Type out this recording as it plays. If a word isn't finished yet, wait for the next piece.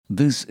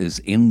This is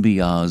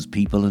NBR's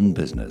People in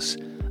Business,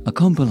 a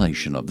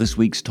compilation of this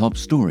week's top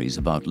stories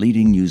about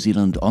leading New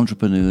Zealand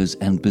entrepreneurs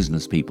and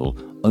business people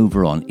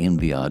over on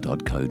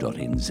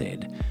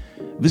nbr.co.nz.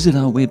 Visit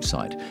our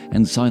website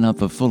and sign up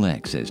for full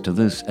access to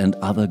this and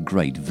other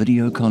great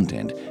video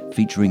content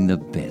featuring the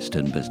best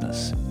in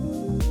business.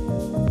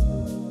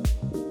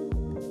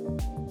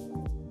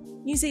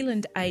 New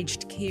Zealand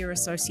Aged Care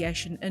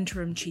Association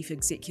Interim Chief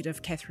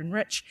Executive Catherine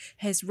Rich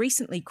has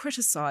recently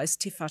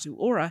criticised Te Whatu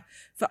Ora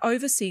for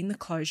overseeing the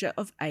closure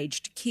of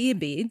aged care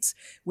beds,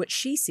 which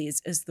she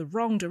says is the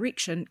wrong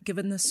direction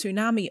given the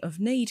tsunami of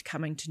need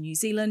coming to New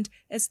Zealand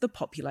as the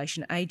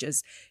population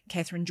ages.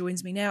 Catherine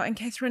joins me now. And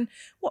Catherine,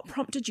 what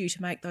prompted you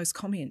to make those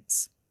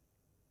comments?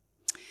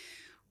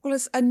 Well,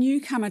 as a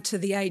newcomer to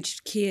the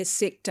aged care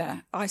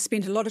sector, I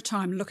spent a lot of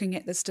time looking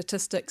at the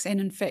statistics and,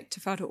 in fact, Te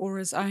Whatu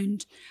Ora's own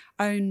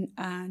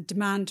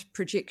demand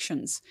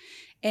projections.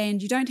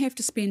 And you don't have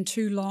to spend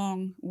too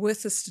long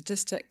with the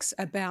statistics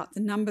about the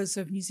numbers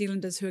of New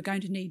Zealanders who are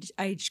going to need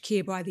aged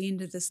care by the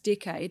end of this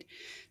decade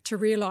to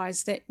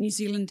realise that New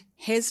Zealand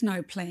has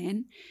no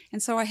plan.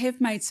 And so I have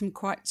made some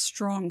quite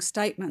strong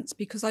statements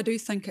because I do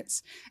think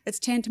it's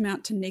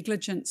tantamount to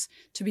negligence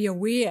to be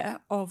aware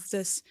of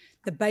this,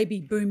 the baby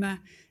boomer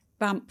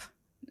bump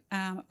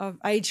of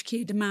aged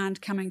care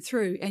demand coming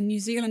through, and New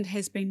Zealand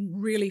has been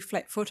really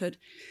flat-footed.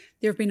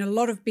 There have been a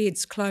lot of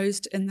beds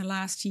closed in the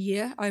last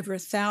year, over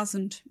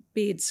 1,000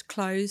 beds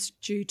closed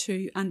due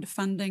to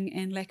underfunding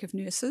and lack of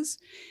nurses,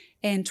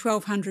 and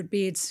 1,200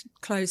 beds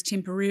closed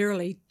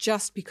temporarily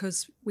just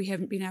because we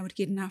haven't been able to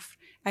get enough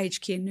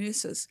aged care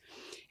nurses.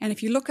 And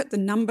if you look at the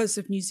numbers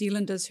of New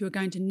Zealanders who are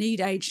going to need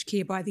aged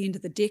care by the end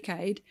of the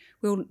decade,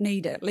 we'll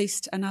need at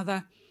least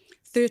another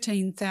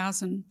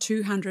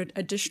 13,200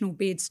 additional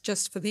beds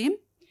just for them,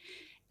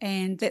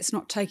 and that's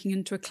not taking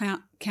into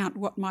account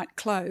what might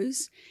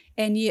close.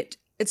 And yet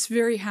it's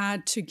very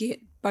hard to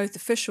get both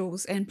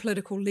officials and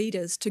political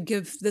leaders to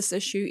give this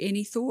issue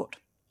any thought.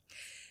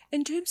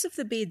 In terms of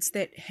the beds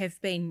that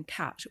have been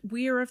cut,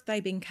 where have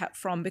they been cut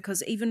from?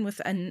 Because even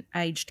within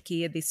aged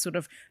care, there's sort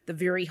of the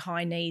very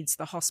high needs,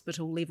 the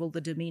hospital level,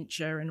 the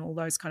dementia and all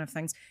those kind of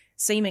things,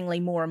 seemingly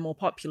more and more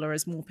popular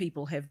as more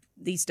people have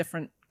these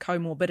different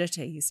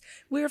comorbidities.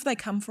 Where have they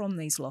come from,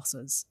 these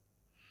losses?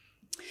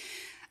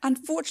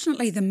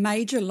 Unfortunately, the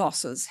major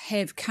losses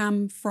have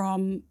come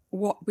from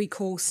what we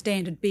call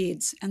standard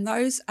beds, and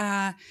those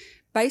are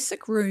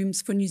basic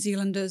rooms for New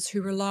Zealanders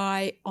who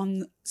rely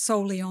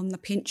solely on the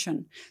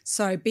pension.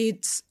 So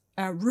beds,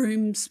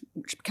 rooms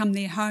which become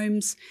their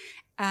homes,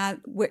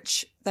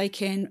 which they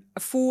can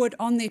afford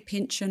on their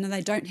pension and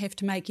they don't have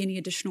to make any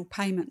additional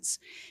payments.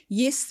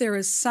 Yes, there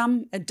is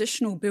some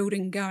additional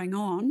building going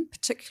on,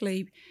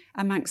 particularly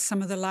amongst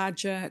some of the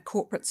larger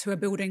corporates who are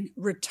building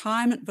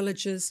retirement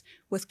villages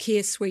with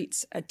care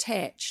suites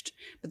attached.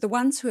 But the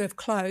ones who have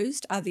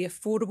closed are the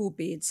affordable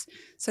beds.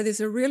 So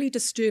there's a really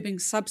disturbing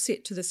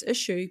subset to this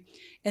issue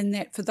in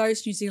that for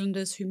those New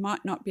Zealanders who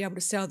might not be able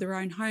to sell their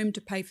own home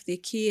to pay for their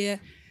care,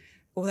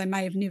 or they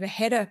may have never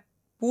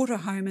bought a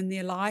home in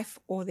their life,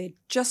 or they're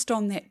just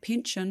on that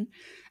pension,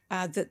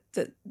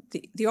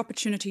 the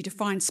opportunity to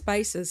find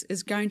spaces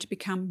is going to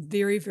become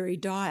very, very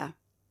dire.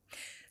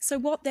 So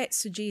what that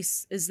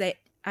suggests is that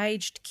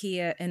aged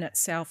care in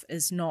itself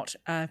is not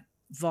a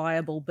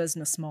viable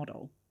business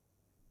model.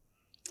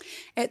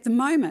 At the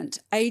moment,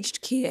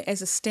 aged care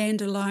as a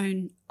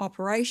standalone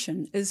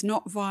operation is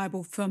not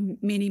viable for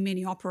many,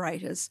 many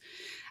operators.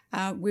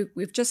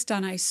 We've just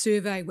done a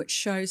survey which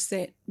shows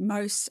that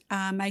most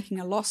are making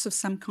a loss of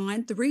some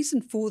kind. The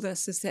reason for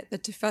this is that the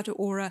Te Whatu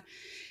Ora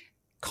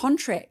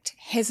contract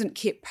hasn't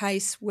kept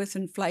pace with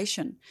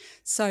inflation.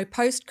 So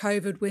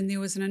post-COVID, when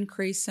there was an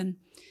increase in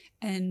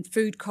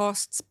food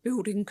costs,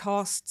 building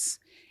costs,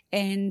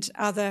 and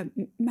other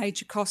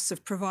major costs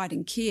of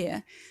providing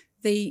care,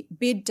 the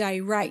bed day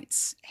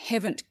rates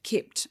haven't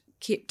kept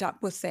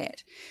up with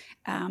that.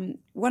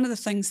 One of the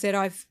things that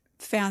I've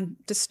found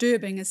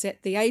disturbing is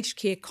that the aged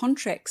care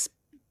contracts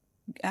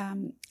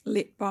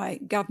let by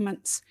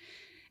governments,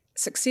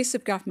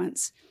 successive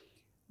governments,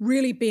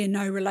 really bear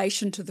no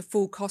relation to the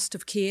full cost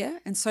of care.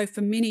 And so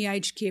for many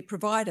aged care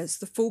providers,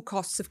 the full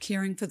costs of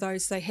caring for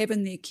those they have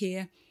in their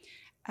care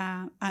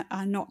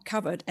are not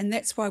covered. And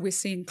that's why we're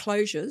seeing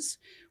closures.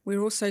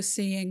 We're also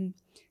seeing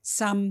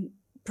some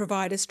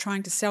providers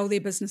trying to sell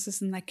their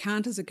businesses and they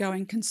can't as a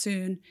going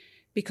concern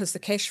because the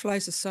cash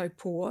flows are so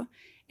poor.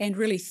 And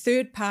really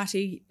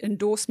third-party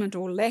endorsement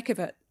or lack of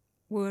it,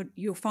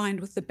 you'll find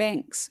with the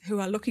banks who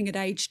are looking at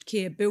aged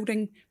care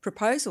building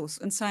proposals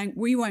and saying,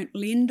 we won't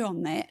lend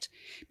on that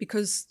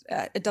because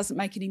it doesn't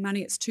make any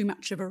money, it's too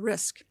much of a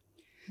risk.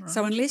 Right.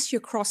 So unless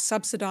you're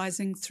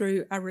cross-subsidising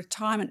through a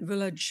retirement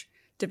village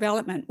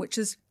development, which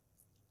is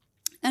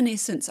in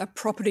essence a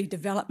property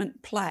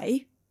development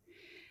play,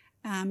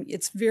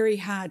 it's very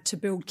hard to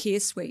build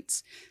care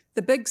suites.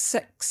 The big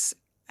six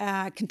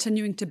are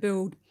continuing to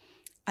build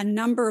a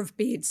number of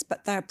beds,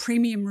 but they are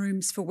premium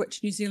rooms for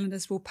which New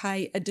Zealanders will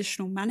pay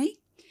additional money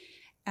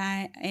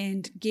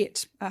and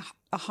get a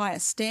higher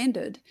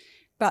standard.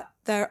 but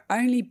they're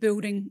only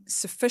building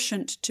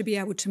sufficient to be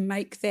able to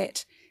make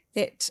that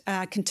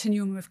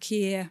continuum of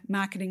care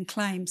marketing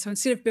claim. So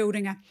instead of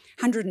building a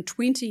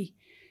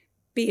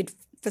 120-bed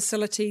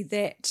facility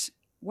that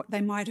what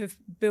they might have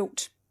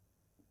built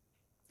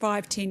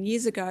 5-10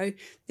 years ago,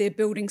 they're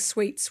building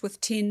suites with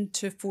 10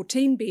 to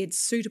 14 beds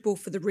suitable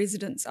for the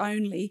residents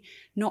only,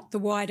 not the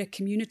wider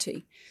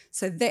community.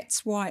 So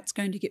that's why it's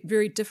going to get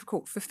very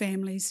difficult for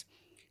families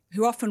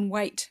who often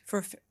wait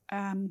for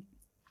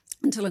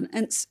until an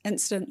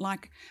incident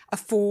like a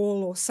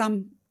fall or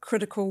some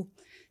critical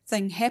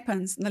thing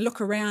happens, and they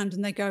look around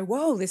and they go,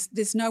 whoa,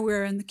 there's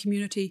nowhere in the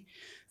community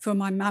for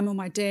my mum or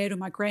my dad or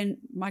my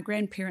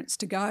grandparents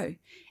to go.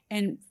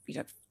 And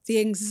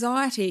the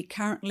anxiety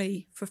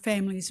currently for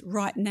families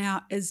right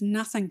now is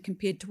nothing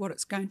compared to what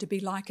it's going to be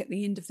like at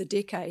the end of the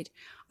decade.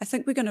 I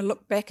think we're going to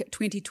look back at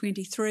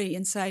 2023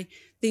 and say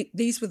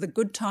these were the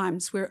good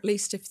times, where at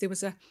least if there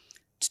was a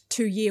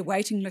 2-year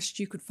waiting list,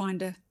 you could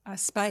find a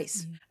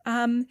space.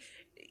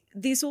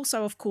 There's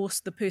also, of course,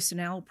 the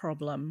personnel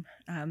problem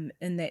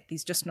in that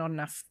there's just not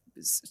enough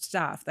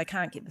staff. They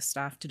can't get the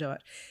staff to do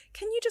it.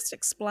 Can you just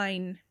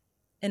explain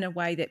in a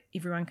way that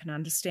everyone can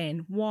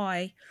understand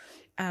why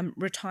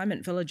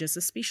retirement villages,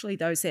 especially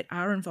those that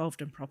are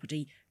involved in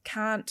property,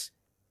 can't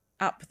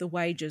up the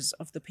wages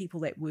of the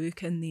people that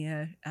work in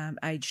their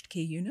aged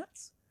care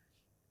units?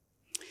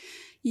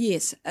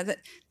 Yes.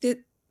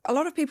 A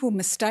lot of people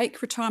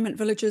mistake retirement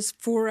villages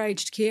for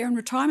aged care, and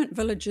retirement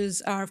villages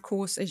are, of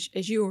course,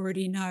 as you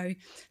already know,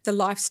 the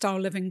lifestyle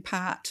living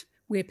part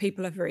where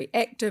people are very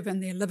active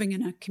and they're living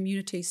in a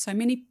community. So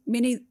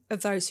many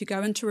of those who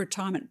go into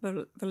retirement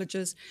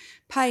villages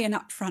pay an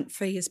upfront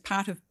fee as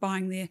part of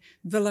buying their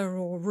villa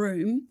or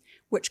room,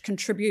 which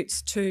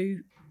contributes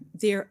to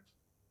their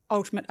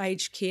ultimate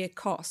aged care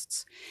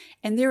costs.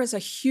 And there is a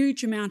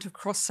huge amount of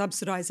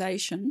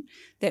cross-subsidisation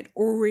that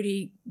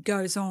already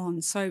goes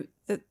on. So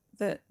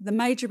the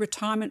major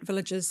retirement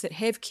villages that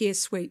have care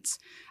suites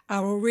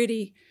are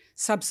already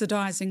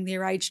subsidising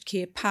their aged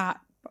care part,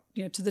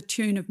 to the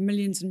tune of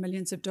millions and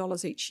millions of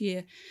dollars each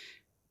year.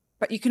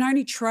 But you can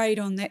only trade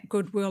on that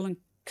goodwill and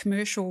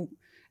commercial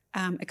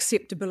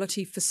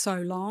acceptability for so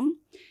long.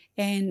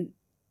 And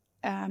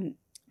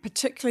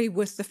particularly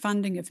with the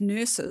funding of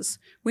nurses,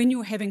 when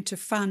you're having to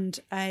fund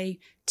a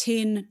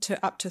 $10,000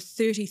 to up to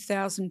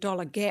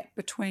 $30,000 gap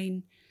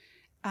between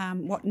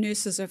what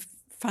nurses are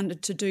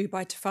funded to do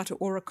by Te Whatu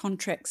Ora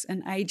contracts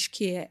in aged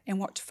care and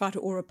what Te Whatu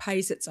Ora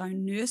pays its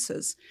own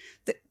nurses,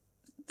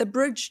 the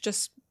bridge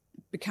just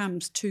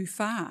becomes too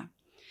far.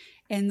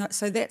 And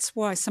so that's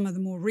why some of the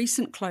more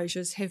recent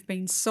closures have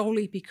been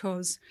solely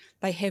because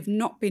they have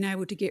not been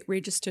able to get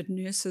registered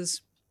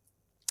nurses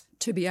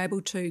to be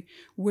able to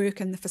work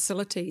in the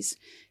facilities,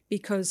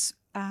 because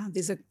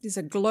there's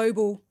a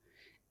global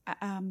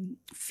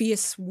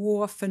fierce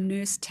war for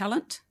nurse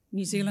talent.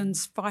 New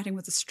Zealand's fighting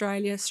with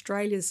Australia,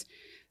 Australia's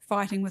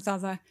fighting with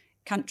other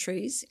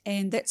countries,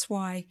 and that's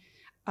why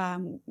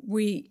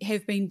we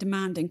have been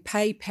demanding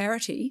pay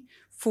parity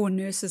for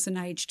nurses in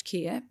aged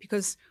care,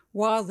 because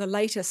while the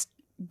latest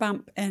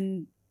bump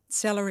in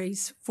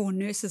salaries for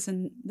nurses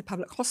in the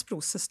public hospital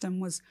system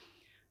was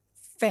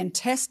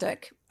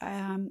fantastic,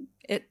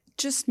 it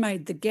just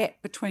made the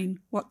gap between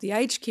what the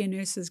aged care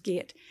nurses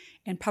get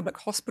and public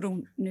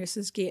hospital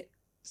nurses get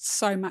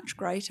so much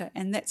greater,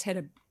 and that's had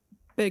a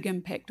big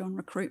impact on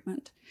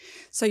recruitment.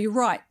 So you're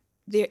right,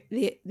 there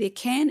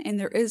can and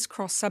there is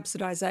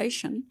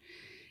cross-subsidisation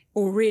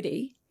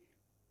already,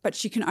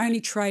 but you can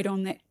only trade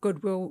on that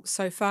goodwill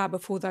so far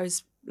before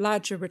those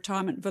larger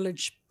retirement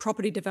village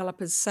property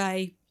developers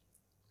say,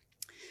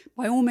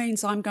 by all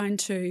means, I'm going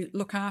to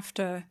look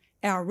after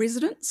our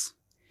residents,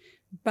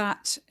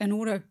 but in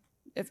order,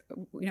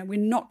 we're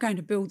not going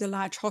to build the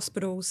large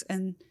hospitals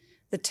in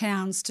the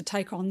towns to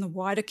take on the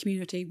wider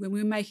community when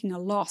we're making a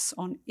loss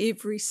on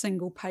every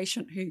single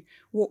patient who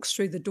walks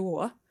through the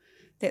door.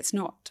 That's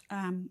not,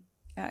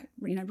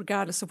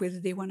 regardless of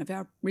whether they're one of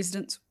our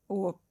residents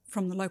or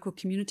from the local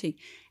community.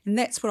 And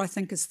that's what I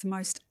think is the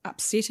most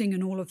upsetting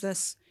in all of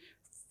this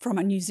from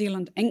a New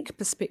Zealand Inc.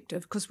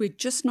 perspective, because we're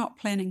just not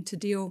planning to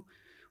deal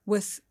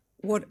with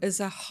what is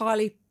a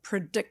highly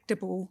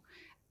predictable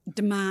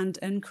demand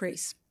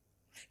increase.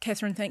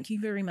 Catherine, thank you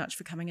very much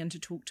for coming in to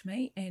talk to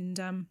me,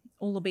 and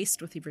all the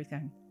best with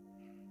everything.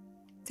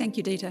 Thank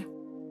you, Dita.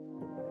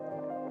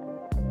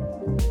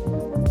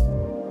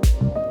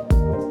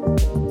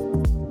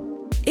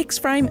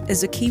 X-Frame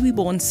is a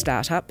Kiwi-born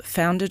startup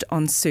founded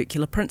on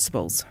circular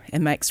principles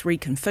and makes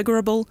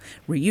reconfigurable,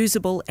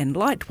 reusable and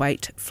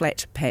lightweight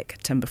flat pack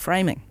timber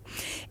framing.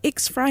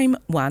 X-Frame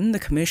won the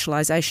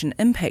Commercialisation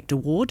Impact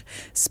Award,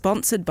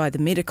 sponsored by the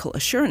Medical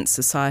Assurance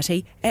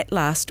Society at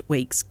last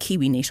week's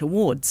KiwiNet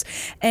Awards.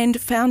 And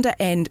founder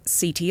and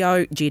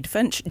CTO Jed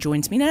Finch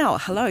joins me now.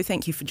 Hello,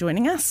 thank you for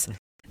joining us.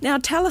 Now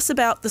tell us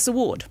about this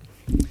award.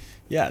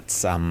 Yeah,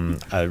 it's a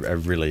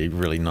really,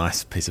 really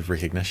nice piece of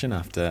recognition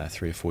after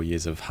 3 or 4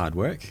 years of hard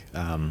work.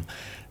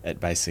 It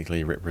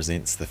basically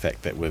represents the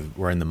fact that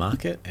we're in the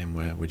market and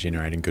we're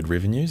generating good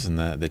revenues, and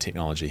the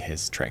technology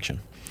has traction.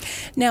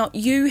 Now,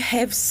 you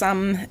have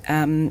some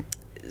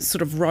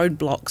sort of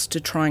roadblocks to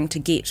trying to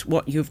get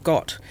what you've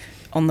got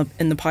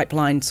in the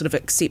pipeline sort of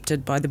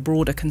accepted by the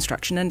broader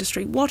construction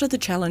industry. What are the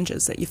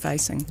challenges that you're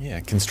facing?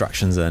 Yeah,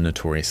 construction's a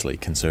notoriously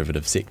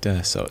conservative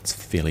sector, so it's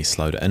fairly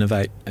slow to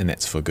innovate, and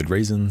that's for good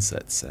reasons.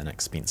 It's an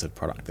expensive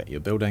product that you're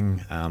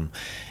building,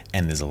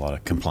 and there's a lot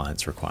of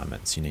compliance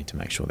requirements. You need to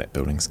make sure that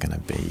building's going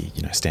to be,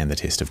 stand the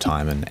test of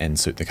time and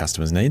suit the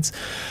customer's needs.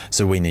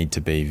 So we need to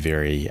be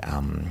very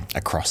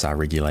across our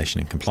regulation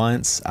and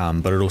compliance,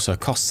 but it also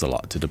costs a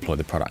lot to deploy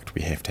the product.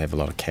 We have to have a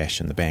lot of cash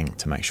in the bank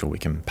to make sure we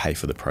can pay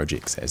for the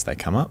projects as they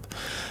come up.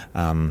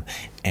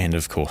 And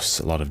of course,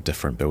 a lot of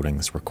different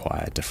buildings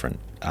require different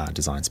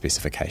design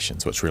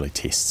specifications, which really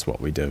tests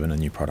what we do in a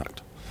new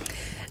product.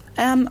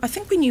 I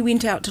think when you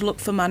went out to look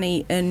for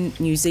money in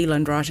New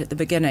Zealand right at the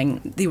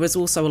beginning, there was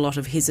also a lot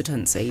of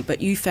hesitancy,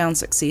 but you found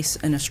success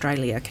in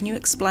Australia. Can you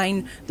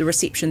explain the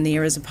reception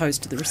there as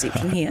opposed to the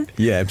reception here?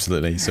 Yeah,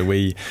 absolutely. So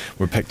we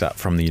were picked up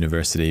from the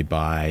university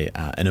by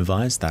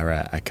Innovise.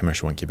 They're a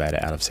commercial incubator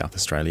out of South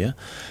Australia,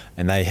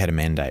 and they had a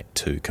mandate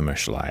to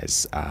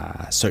commercialise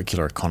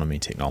circular economy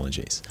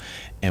technologies.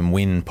 And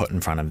when put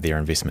in front of their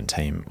investment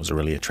team, it was a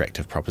really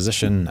attractive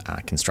proposition,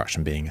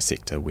 construction being a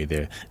sector where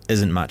there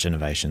isn't much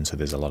innovation, so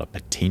there's a lot of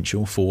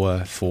potential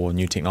for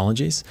new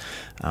technologies.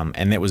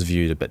 And that was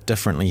viewed a bit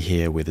differently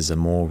here, where there's a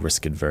more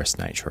risk-adverse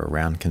nature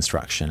around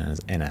construction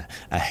and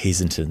a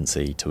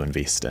hesitancy to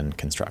invest in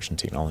construction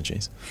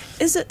technologies.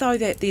 Is it, though,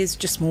 that there's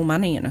just more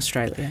money in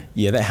Australia?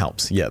 Yeah, that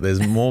helps. Yeah,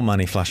 there's more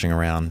money flushing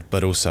around,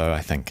 but also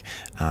I think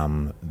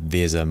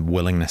there's a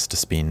willingness to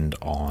spend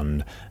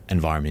on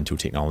environmental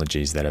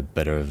technologies that are a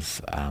bit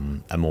of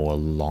a more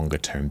longer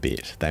term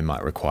bet. They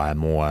might require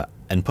more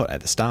input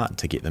at the start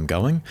to get them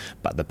going,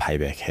 but the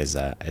payback has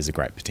a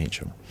great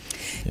potential.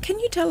 Yeah. Can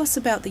you tell us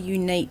about the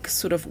unique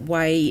sort of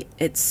way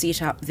it's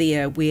set up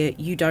there, where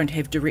you don't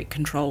have direct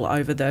control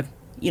over the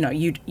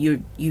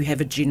you have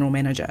a general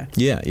manager?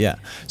 Yeah.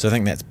 So I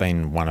think that's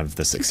been one of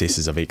the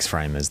successes of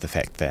X-Frame, is the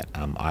fact that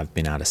I've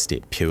been able to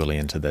step purely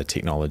into the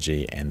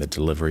technology and the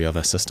delivery of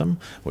a system,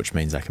 which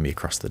means I can be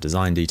across the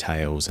design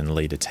details and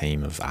lead a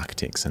team of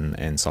architects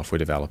and software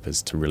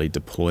developers to really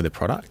deploy the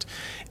product.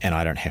 And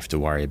I don't have to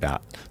worry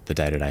about the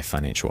day-to-day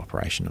financial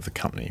operation of the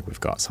company. We've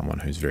got someone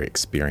who's very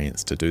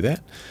experienced to do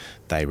that.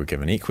 They were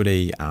given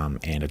equity,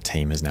 and a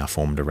team is now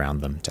formed around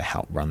them to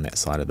help run that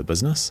side of the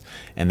business.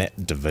 And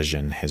that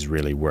division has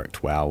really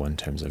worked well in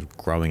terms of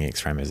growing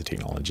X-Frame as a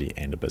technology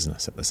and a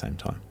business at the same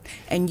time.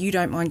 And you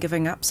don't mind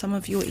giving up some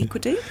of your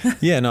equity?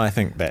 Yeah, no, I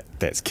think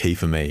that's key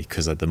for me,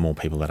 because the more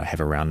people that I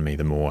have around me,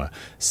 the more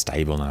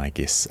stable and I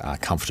guess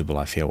comfortable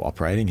I feel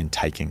operating and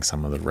taking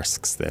some of the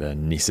risks that are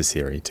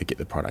necessary to get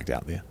the product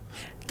out there.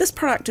 This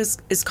product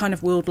is kind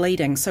of world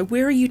leading, so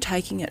where are you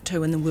taking it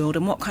to in the world,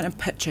 and what kind of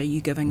pitch are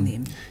you giving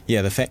them?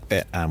 Yeah, the fact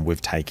that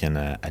we've taken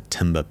a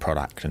timber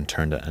product and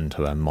turned it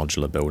into a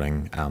modular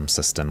building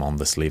system on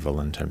this level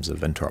in terms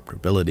of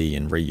interoperability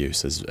and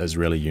reuse is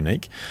really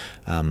unique.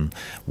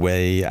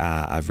 We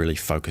are really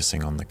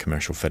focusing on the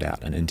commercial fit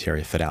out and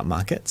interior fit out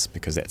markets,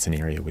 because that's an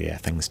area where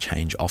things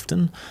change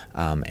often,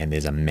 and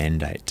there's a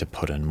mandate to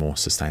put in more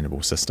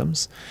sustainable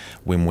systems.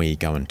 When we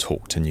go and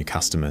talk to new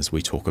customers,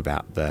 we talk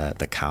about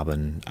the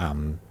carbon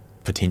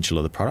potential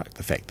of the product,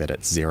 the fact that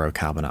it's zero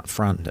carbon up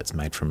front, it's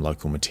made from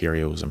local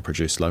materials and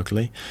produced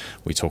locally.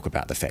 We talk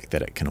about the fact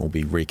that it can all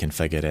be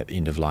reconfigured at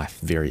end of life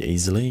very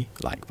easily,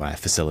 like by a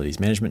facilities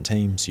management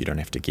team, so you don't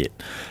have to get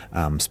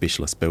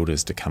specialist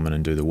builders to come in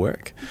and do the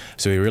work.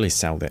 So we really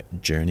sell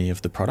that journey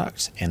of the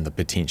product and the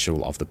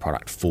potential of the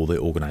product for the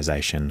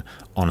organisation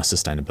on a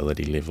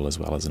sustainability level as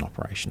well as an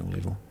operational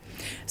level.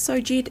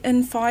 So Jed,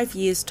 in 5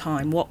 years'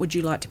 time, what would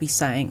you like to be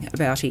saying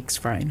about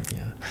X-Frame?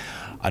 Yeah.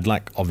 I'd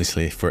like,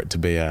 obviously, for it to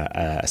be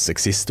a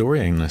success story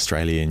in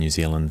Australia, New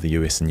Zealand, the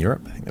US and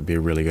Europe. I think that'd be a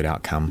really good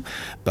outcome.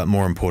 But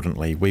more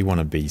importantly, we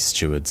want to be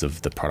stewards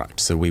of the product.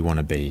 So we want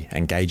to be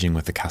engaging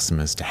with the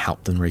customers to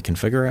help them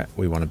reconfigure it.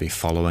 We want to be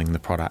following the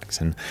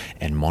product and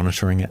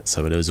monitoring it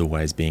so it is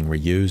always being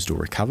reused or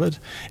recovered,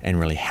 and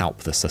really help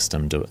the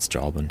system do its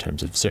job in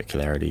terms of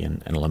circularity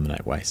and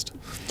eliminate waste.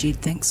 Jed,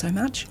 thanks so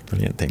much.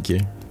 Brilliant, thank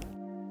you.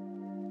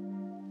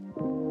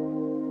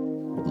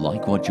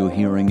 Like what you're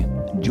hearing?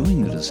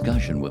 Join the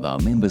discussion with our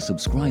member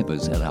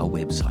subscribers at our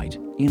website,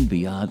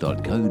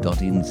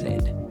 nbr.co.nz.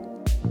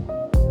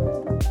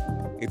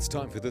 It's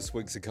time for this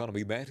week's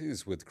Economy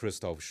Matters with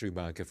Christoph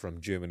Schumacher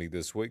from Germany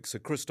this week. So,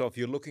 Christoph,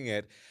 you're looking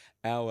at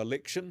our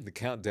election. The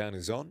countdown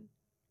is on.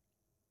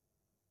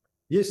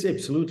 Yes,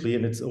 absolutely.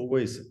 And it's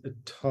always a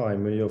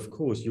time where, of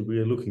course, we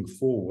are looking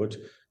forward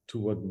to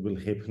what will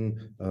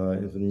happen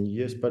in the new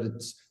years, but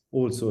it's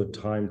also a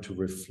time to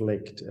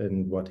reflect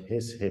on what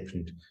has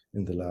happened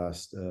in the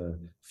last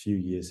few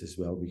years as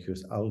well,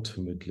 because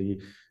ultimately,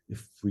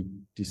 if we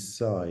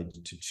decide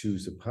to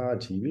choose a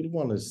party, we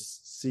want to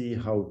see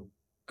how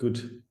good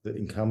the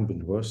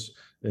incumbent was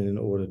in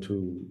order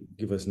to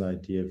give us an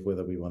idea of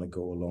whether we want to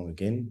go along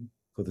again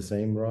for the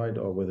same ride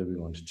or whether we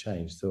want to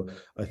change. So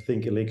I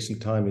think election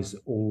time is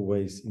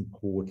always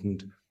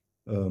important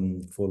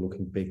for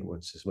looking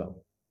backwards as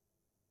well.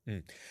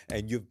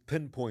 And you've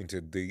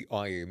pinpointed the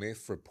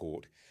IMF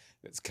report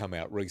that's come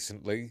out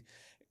recently,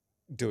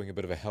 doing a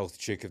bit of a health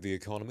check of the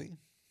economy.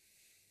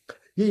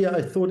 Yeah,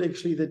 I thought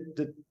actually that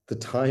the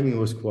timing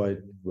was quite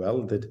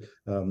well, that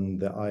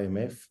the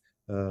IMF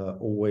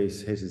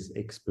always has its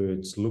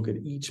experts look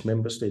at each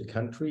member state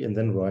country and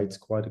then writes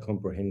quite a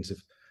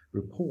comprehensive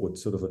report,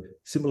 sort of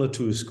similar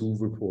to a school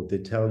report. They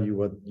tell you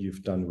what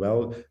you've done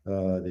well,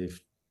 they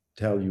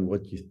tell you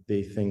what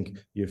they think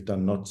you've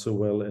done not so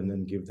well, and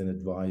then give them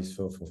advice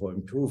for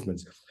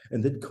improvements.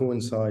 And that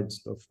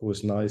coincides, of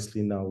course,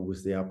 nicely now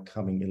with the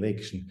upcoming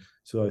election.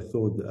 So I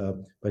thought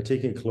by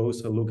taking a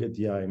closer look at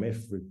the IMF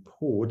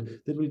report,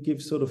 that will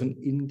give sort of an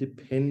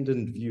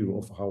independent view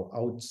of how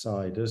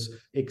outsiders,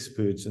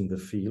 experts in the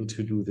field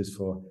who do this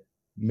for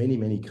many,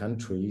 many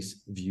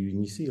countries, view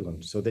New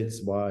Zealand. So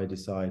that's why I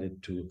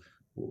decided to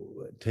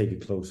take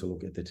a closer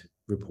look at that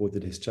report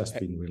that has just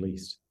been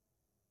released.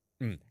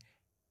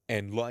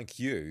 And like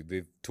you,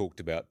 they've talked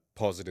about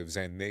positives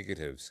and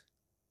negatives.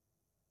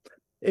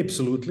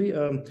 Absolutely.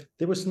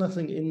 There was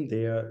nothing in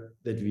there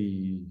that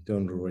we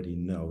don't already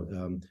know.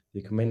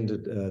 They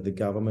commended the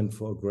government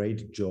for a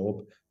great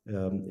job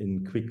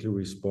in quickly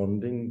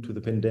responding to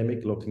the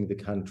pandemic, locking the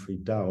country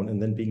down,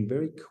 and then being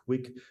very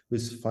quick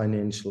with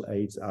financial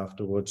aids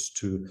afterwards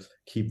to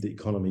keep the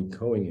economy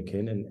going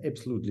again. And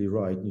absolutely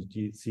right,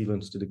 New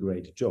Zealand did a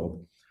great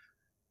job.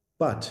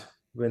 But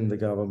when the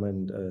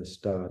government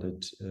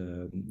started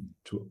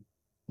to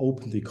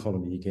open the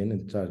economy again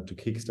and started to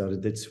kickstart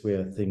it, that's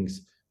where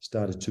things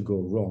started to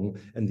go wrong.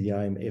 And the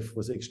IMF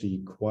was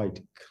actually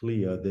quite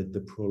clear that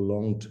the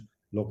prolonged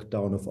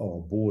lockdown of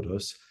our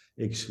borders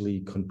actually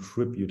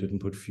contributed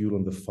and put fuel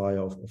on the fire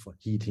of a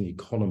heating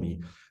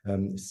economy,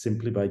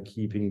 simply by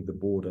keeping the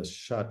borders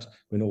shut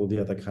when all the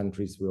other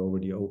countries were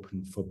already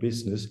open for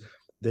business.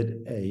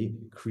 That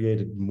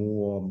created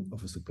more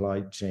of a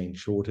supply chain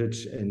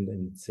shortage,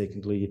 and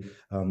secondly,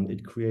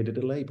 it created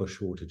a labor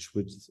shortage,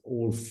 which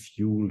all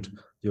fueled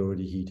the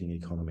already heating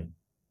economy.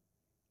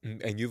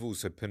 And you've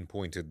also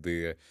pinpointed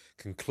the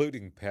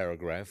concluding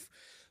paragraph,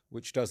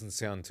 which doesn't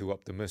sound too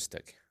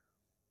optimistic.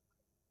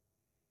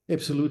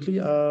 Absolutely.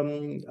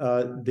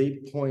 They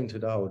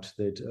pointed out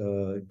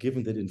that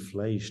given that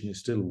inflation is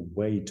still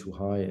way too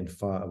high and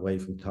far away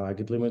from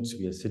target limits,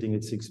 we are sitting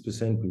at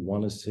 6%. We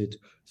want to sit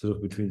sort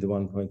of between the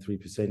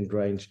 1.3%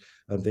 range.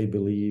 They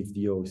believe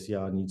the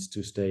OCR needs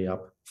to stay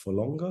up for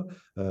longer.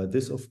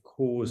 This, of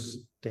course,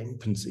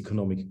 dampens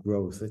economic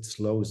growth. It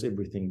slows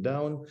everything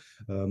down.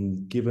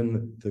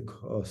 Given the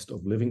cost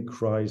of living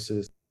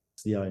crisis,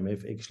 the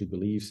IMF actually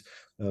believes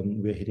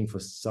we're heading for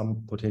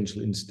some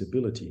potential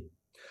instability.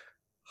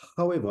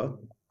 However,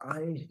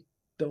 I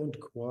don't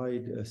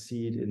quite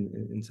see it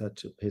in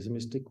such a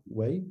pessimistic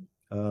way.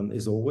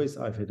 As always,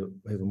 I have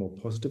a more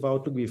positive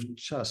outlook. We've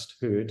just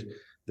heard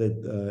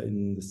that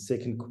in the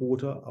second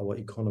quarter, our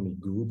economy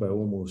grew by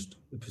almost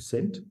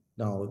 1%.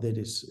 Now, that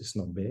is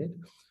not bad.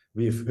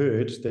 We've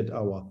heard that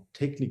our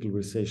technical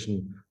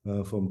recession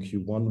from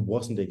Q1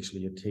 wasn't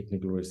actually a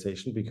technical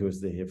recession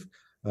because they have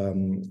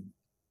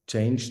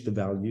changed the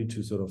value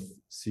to sort of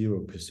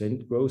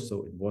 0% growth,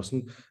 so it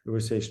wasn't a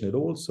recession at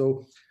all.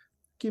 So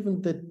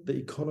given that the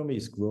economy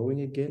is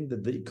growing again,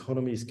 that the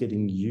economy is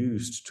getting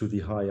used to the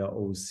higher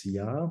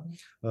OCR,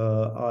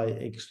 I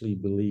actually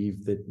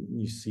believe that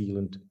New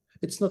Zealand,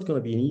 it's not going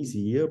to be an easy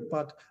year,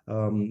 but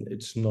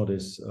it's not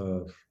as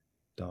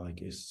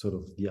dark as sort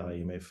of the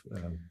IMF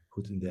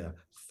put in their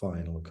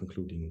final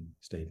concluding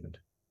statement.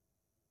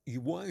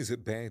 Why is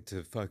it bad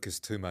to focus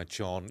too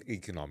much on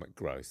economic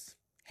growth,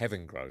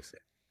 having growth?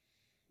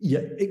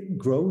 Yeah,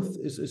 growth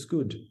is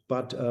good,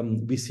 but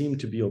we seem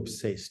to be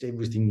obsessed.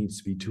 Everything needs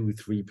to be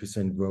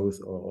 2-3% growth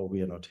or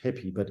we are not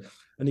happy. But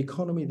an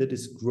economy that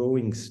is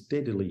growing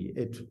steadily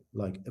at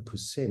like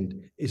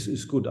 1%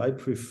 is good. I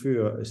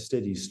prefer a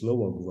steady,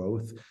 slower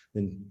growth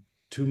than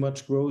too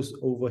much growth,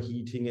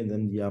 overheating, and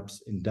then the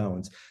ups and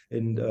downs.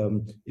 And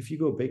if you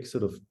go back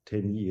sort of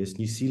 10 years,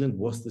 New Zealand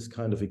was this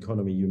kind of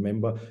economy. You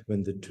remember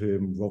when the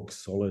term rock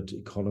solid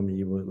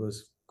economy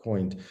was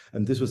coined.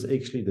 And this was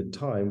actually the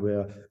time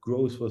where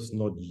growth was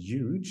not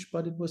huge,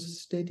 but it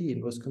was steady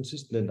and was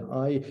consistent. And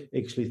I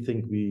actually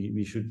think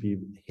we should be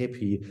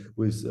happy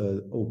with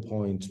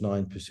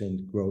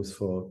 0.9% growth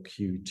for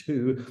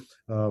Q2.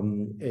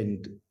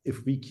 And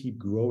if we keep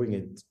growing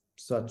at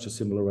such a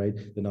similar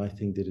rate, then I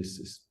think that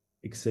is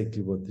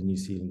exactly what the New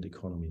Zealand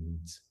economy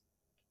needs.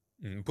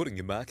 Putting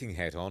your marking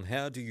hat on,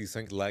 how do you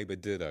think Labour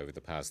did over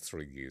the past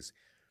 3 years?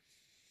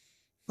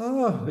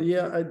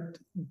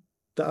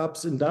 The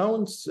ups and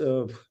downs,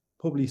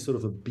 probably sort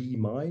of a B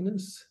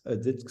minus,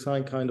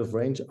 that kind of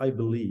range. I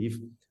believe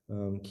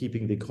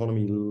keeping the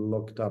economy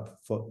locked up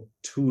for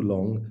too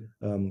long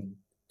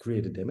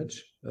created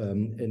damage,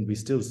 and we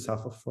still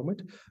suffer from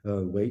it.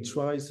 Wage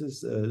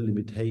rises,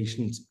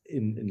 limitations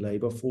in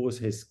labour force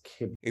has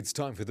kept. It's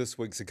time for this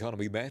week's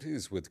Economy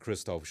Matters with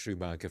Christoph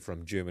Schumacher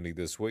from Germany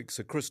this week.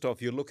 So,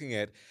 Christoph, you're looking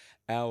at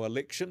our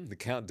election. The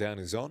countdown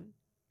is on.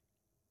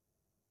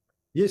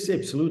 Yes,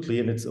 absolutely.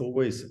 And it's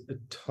always a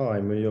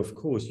time where, of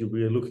course,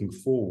 we are looking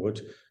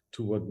forward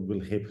to what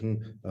will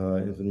happen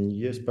in the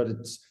years, but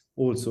it's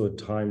also a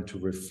time to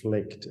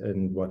reflect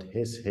on what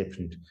has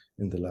happened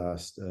in the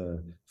last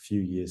few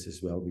years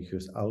as well,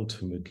 because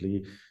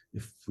ultimately,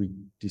 if we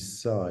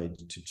decide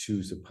to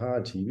choose a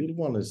party, we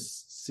want to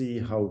see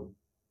how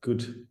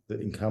good the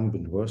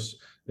incumbent was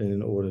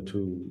in order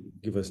to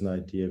give us an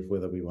idea of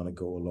whether we want to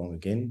go along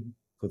again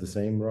for the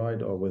same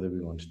ride or whether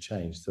we want to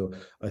change. So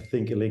I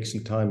think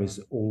election time is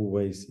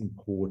always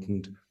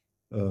important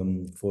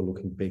for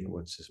looking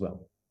backwards as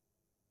well.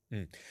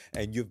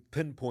 And you've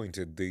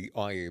pinpointed the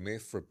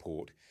IMF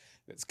report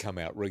that's come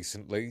out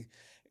recently,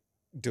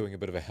 doing a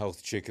bit of a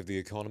health check of the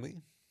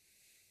economy.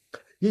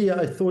 Yeah,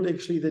 I thought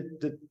actually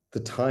that the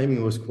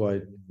timing was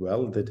quite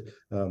well, that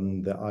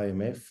the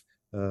IMF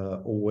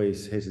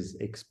always has its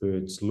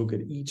experts look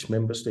at each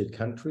member state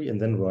country and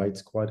then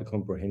writes quite a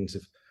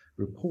comprehensive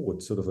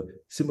report, sort of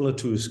similar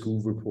to a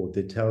school report.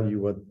 They tell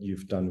you what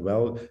you've done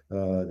well,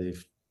 they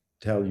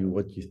tell you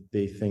what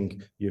they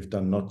think you've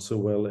done not so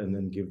well, and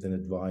then give them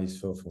advice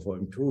for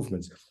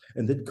improvements.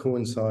 And that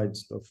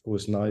coincides, of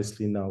course,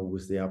 nicely now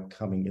with the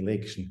upcoming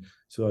election.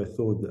 So I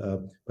thought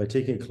by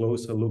taking a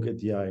closer look at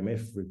the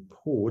IMF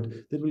report,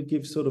 that will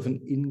give sort of an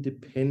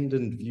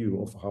independent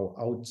view of how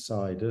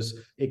outsiders,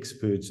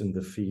 experts in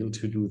the field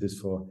who do this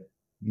for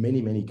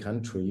many, many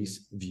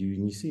countries, view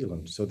New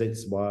Zealand. So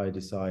that's why I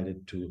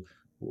decided to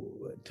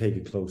take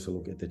a closer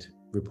look at that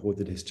report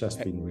that has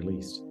just been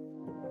released.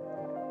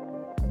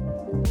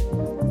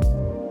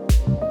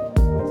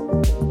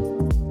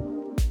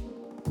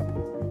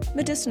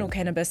 Medicinal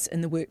cannabis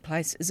in the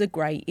workplace is a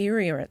grey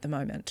area at the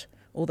moment,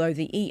 although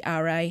the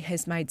ERA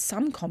has made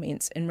some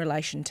comments in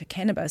relation to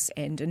cannabis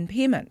and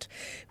impairment,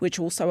 which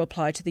also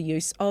apply to the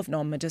use of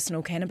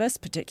non-medicinal cannabis,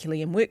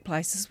 particularly in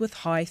workplaces with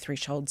high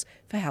thresholds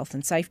for health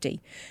and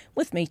safety.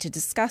 With me to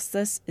discuss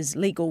this is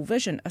Legal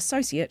Vision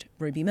Associate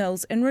Ruby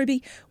Mills. And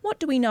Ruby, what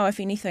do we know, if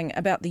anything,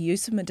 about the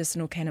use of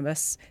medicinal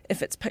cannabis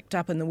if it's picked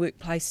up in the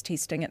workplace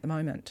testing at the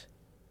moment?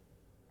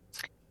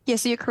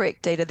 Yes, so you're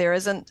correct, Dita. There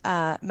isn't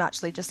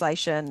much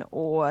legislation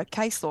or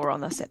case law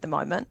on this at the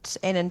moment.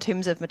 And in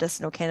terms of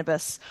medicinal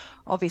cannabis,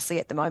 obviously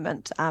at the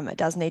moment, it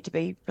does need to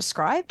be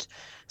prescribed.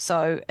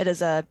 So it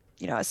is a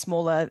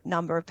smaller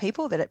number of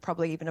people that it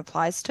probably even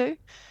applies to.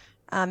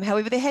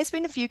 However, there has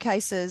been a few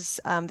cases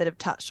that have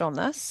touched on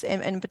this.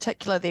 And in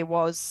particular, there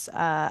was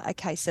a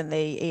case in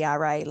the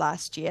ERA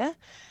last year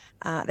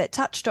that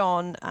touched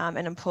on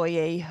an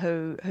employee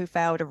who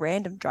failed a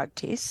random drug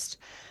test.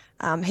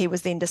 He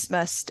was then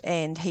dismissed,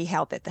 and he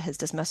held that his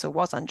dismissal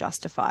was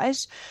unjustified.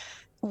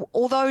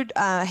 Although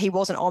he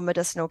wasn't on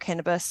medicinal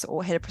cannabis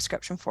or had a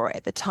prescription for it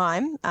at the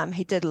time,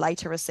 he did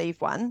later receive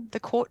one. The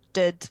court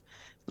did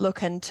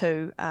look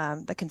into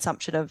the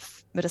consumption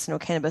of medicinal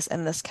cannabis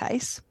in this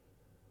case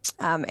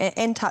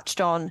and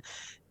touched on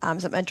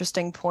some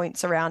interesting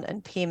points around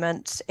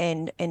impairment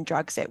and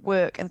drugs at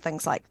work and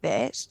things like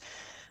that.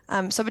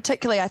 So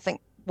particularly, I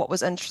think what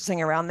was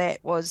interesting around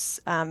that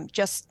was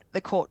just the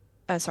court.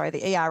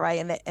 The ERA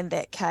in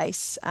that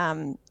case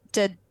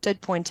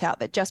did point out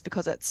that just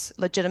because it's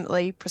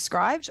legitimately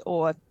prescribed,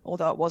 or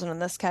although it wasn't in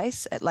this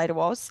case, it later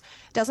was,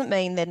 doesn't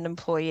mean that an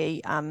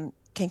employee can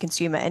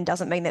consume it, and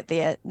doesn't mean that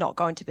they're not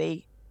going to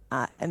be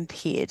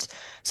impaired.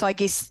 So I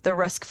guess the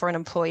risk for an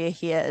employer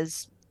here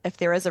is if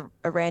there is a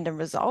random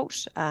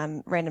result,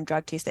 random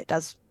drug test that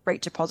does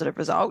reach a positive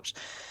result,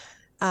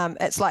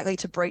 it's likely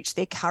to breach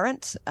their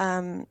current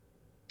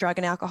drug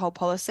and alcohol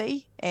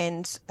policy.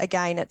 And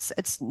again,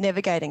 it's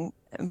navigating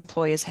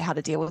employers how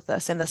to deal with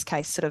this. In this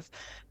case, sort of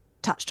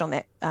touched on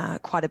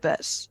that quite a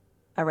bit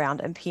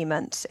around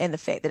impairment and the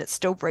fact that it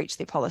still breached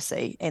their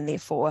policy, and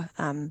therefore,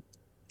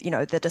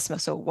 the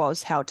dismissal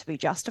was held to be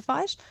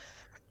justified.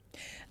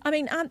 I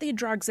mean, aren't there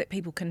drugs that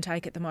people can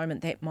take at the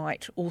moment that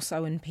might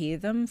also impair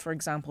them? For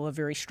example, a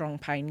very strong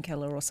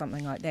painkiller or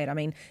something like that. I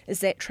mean, is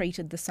that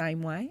treated the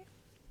same way?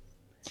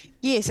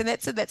 Yes, and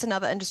that's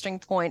another interesting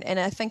point, and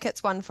I think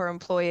it's one for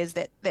employers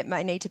that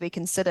may need to be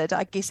considered.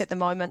 I guess at the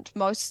moment,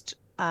 most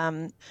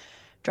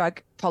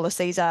drug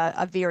policies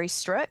are very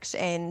strict,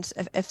 and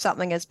if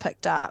something is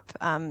picked up,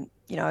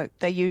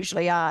 they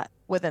usually are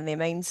within their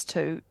means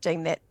to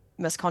deem that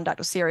misconduct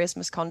or serious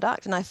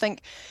misconduct. And I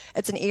think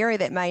it's an area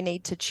that may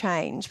need to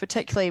change,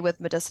 particularly with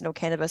medicinal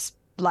cannabis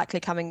likely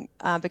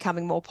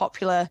becoming more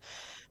popular.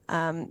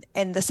 And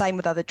the same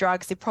with other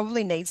drugs. There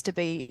probably needs to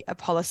be a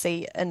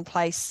policy in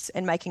place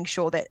in making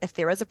sure that if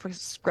there is a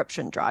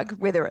prescription drug,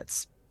 whether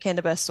it's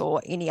cannabis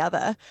or any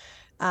other,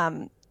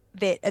 that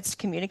it's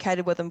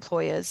communicated with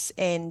employers,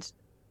 and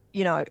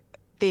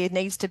there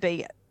needs to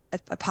be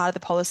a part of the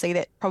policy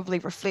that probably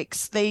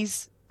reflects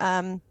these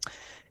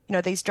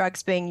these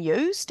drugs being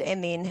used,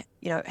 and then,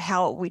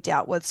 how it will be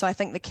dealt with. So I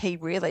think the key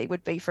really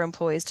would be for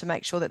employers to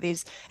make sure that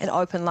there's an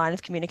open line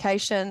of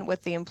communication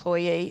with the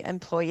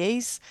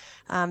employees,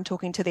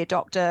 talking to their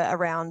doctor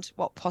around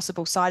what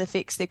possible side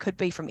effects there could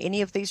be from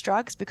any of these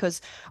drugs,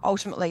 because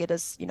ultimately it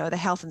is, the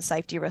health and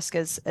safety risk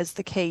is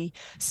the key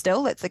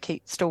still. It's the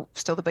key, still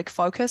the big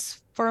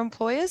focus for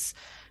employers.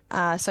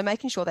 So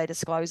making sure they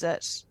disclose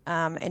it,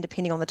 and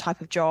depending on the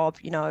type of job,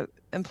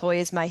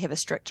 employers may have a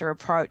stricter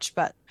approach,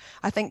 but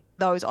I think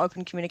those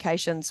open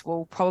communications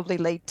will probably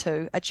lead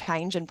to a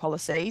change in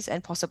policies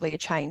and possibly a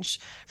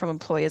change from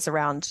employers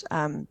around,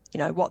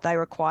 what they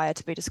require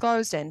to be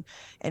disclosed and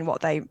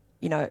what they,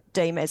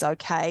 deem as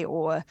okay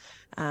or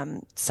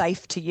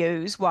safe to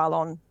use while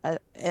on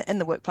in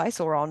the workplace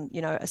or on,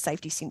 a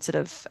safety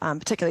sensitive,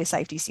 particularly a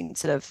safety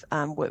sensitive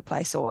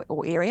workplace or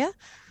area.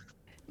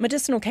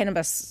 Medicinal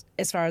cannabis,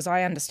 as far as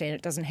I understand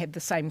it, doesn't have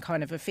the same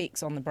kind of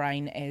effects on the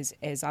brain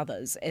as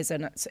others, as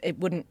in it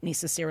wouldn't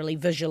necessarily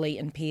visually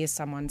impair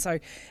someone. So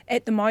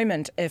at the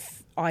moment,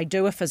 if I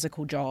do a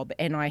physical job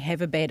and I have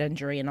a bad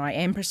injury and I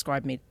am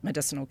prescribed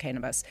medicinal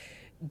cannabis,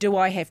 do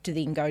I have to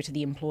then go to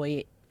the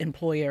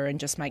employer and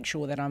just make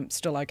sure that I'm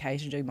still okay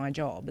to do my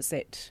job? Is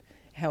that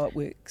how it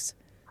works?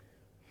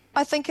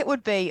 I think it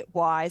would be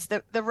wise.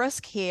 The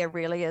risk here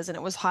really is, and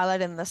it was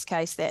highlighted in this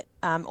case, that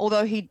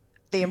although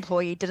the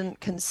employee didn't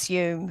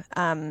consume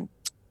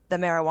the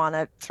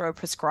marijuana through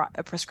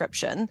a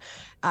prescription,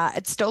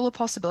 it's still a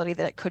possibility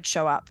that it could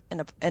show up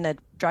in a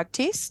drug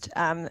test.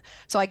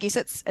 So I guess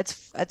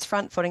it's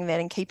front footing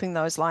that and keeping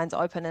those lines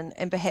open,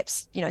 and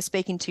perhaps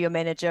speaking to your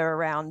manager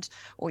around,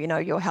 or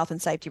your health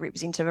and safety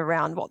representative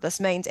around what this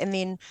means, and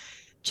then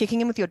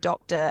checking in with your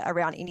doctor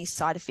around any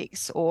side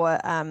effects or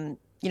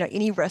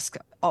any risk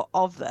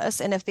of this.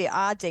 And if there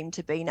are deemed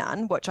to be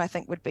none, which I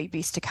think would be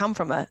best to come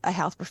from a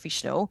health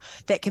professional,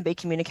 that can be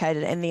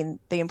communicated, and then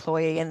the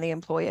employee and the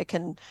employer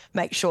can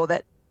make sure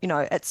that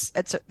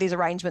there's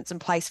arrangements in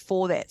place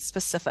for that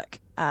specific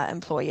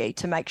employee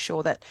to make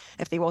sure that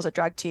if there was a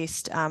drug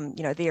test,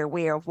 they're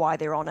aware of why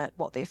they're on it,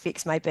 what the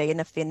effects may be, and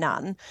if they're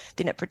none,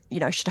 then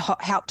it should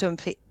help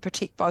to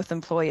protect both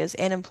employers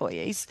and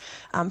employees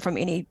from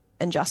any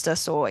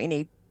injustice or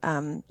any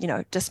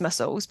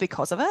dismissals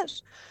because of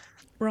it.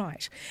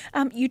 Right.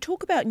 You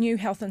talk about new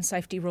health and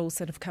safety rules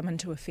that have come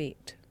into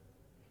effect.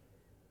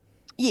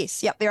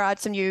 Yes, yep, there are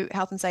some new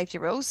health and safety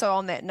rules. So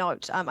on that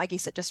note, I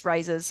guess it just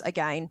raises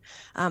again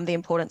the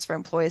importance for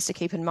employers to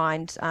keep in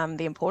mind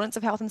the importance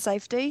of health and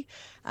safety.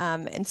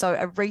 And so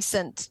a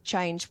recent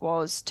change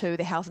was to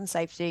the Health and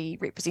Safety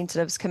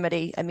Representatives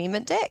Committee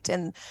Amendment Act.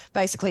 And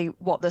basically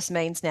what this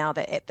means now,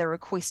 that at the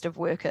request of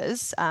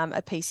workers,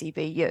 a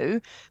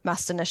PCBU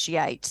must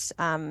initiate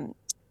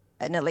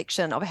an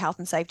election of a health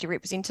and safety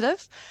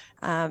representative.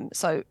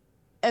 So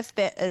if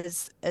that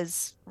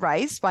is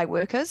raised by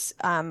workers,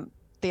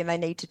 then they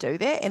need to do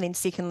that. And then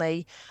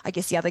secondly, I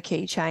guess the other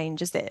key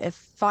change is that if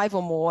 5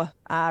 or more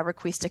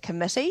request a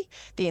committee,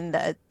 then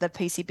the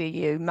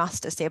PCBU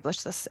must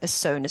establish this as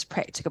soon as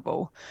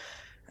practicable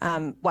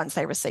once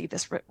they receive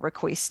this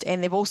request.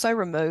 And they've also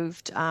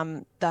removed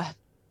the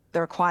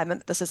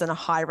requirement that this is in a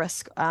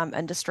high-risk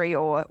industry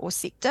or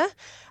sector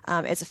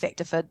as a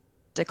factor for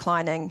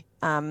declining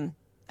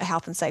a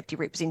health and safety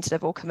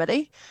representative or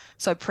committee.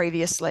 So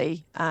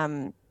previously,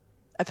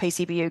 a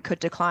PCBU could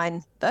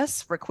decline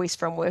this request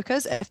from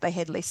workers if they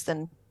had less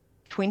than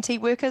 20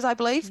 workers, I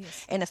believe,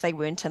 yes, and if they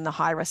weren't in the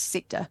high-risk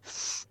sector.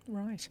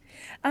 Right.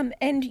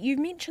 And you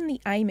mentioned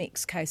the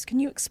Amex case. Can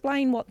you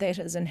explain what that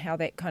is and how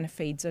that kind of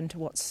feeds into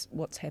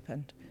what's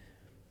happened?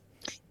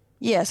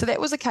 Yeah, so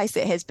that was a case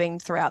that has been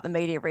throughout the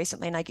media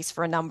recently, and I guess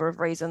for a number of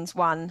reasons.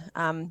 One,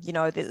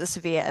 the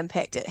severe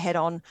impact it had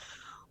on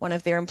one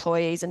of their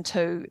employees, and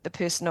 2, the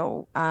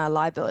personal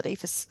liability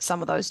for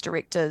some of those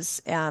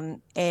directors.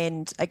 And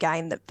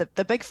again,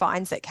 the big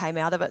fines that came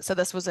out of it. So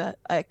this was a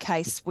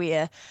case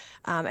where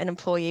an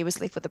employee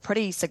was left with a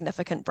pretty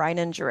significant brain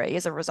injury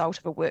as a result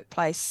of a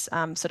workplace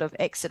sort of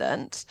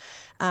accident.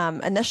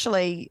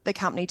 Initially, the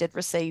company did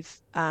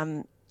receive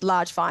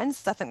large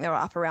fines. I think they were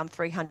up around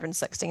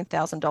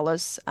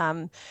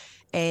 $316,000.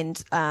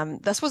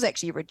 And this was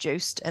actually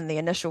reduced in the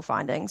initial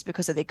findings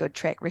because of their good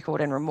track record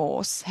and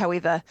remorse.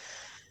 However,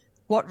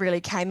 what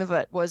really came of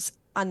it was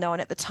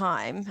unknown at the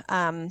time.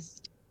 A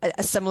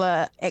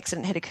similar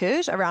accident had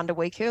occurred around a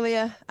week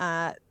earlier,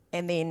 and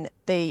then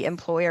the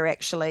employer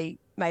actually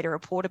made a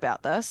report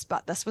about this,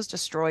 but this was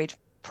destroyed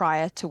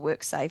prior to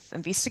WorkSafe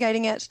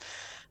investigating it.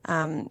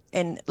 And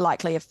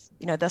likely if,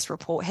 this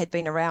report had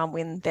been around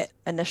when that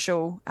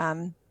initial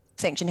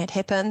sanction had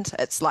happened,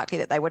 it's likely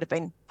that they would have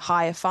been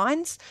higher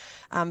fines.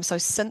 So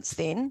since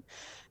then,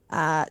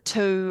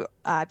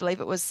 I believe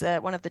it was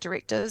one of the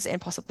directors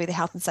and possibly the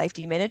health and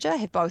safety manager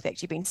have both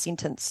actually been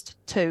sentenced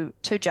to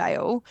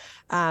jail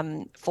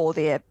for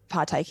their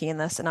partaking in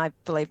this. And I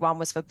believe one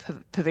was for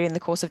perverting the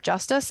course of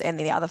justice and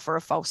the other for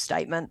a false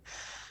statement.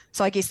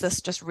 So I guess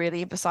this just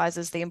really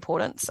emphasises the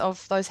importance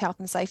of those health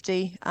and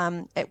safety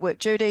at work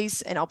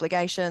duties and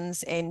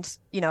obligations. And,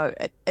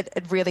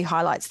 it really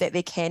highlights that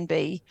there can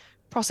be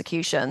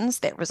prosecutions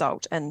that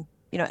result in,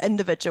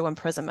 individual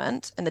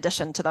imprisonment in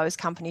addition to those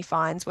company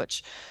fines,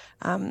 which,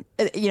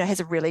 has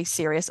a really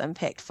serious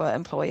impact for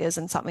employers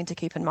and something to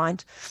keep in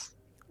mind.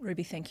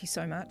 Ruby, thank you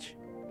so much.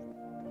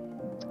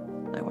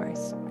 No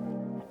worries.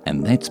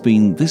 And that's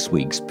been this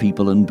week's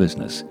People in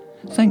Business.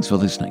 Thanks for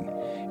listening.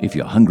 If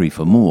you're hungry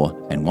for more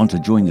and want to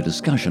join the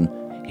discussion,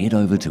 head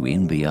over to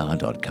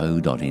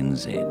nbr.co.nz.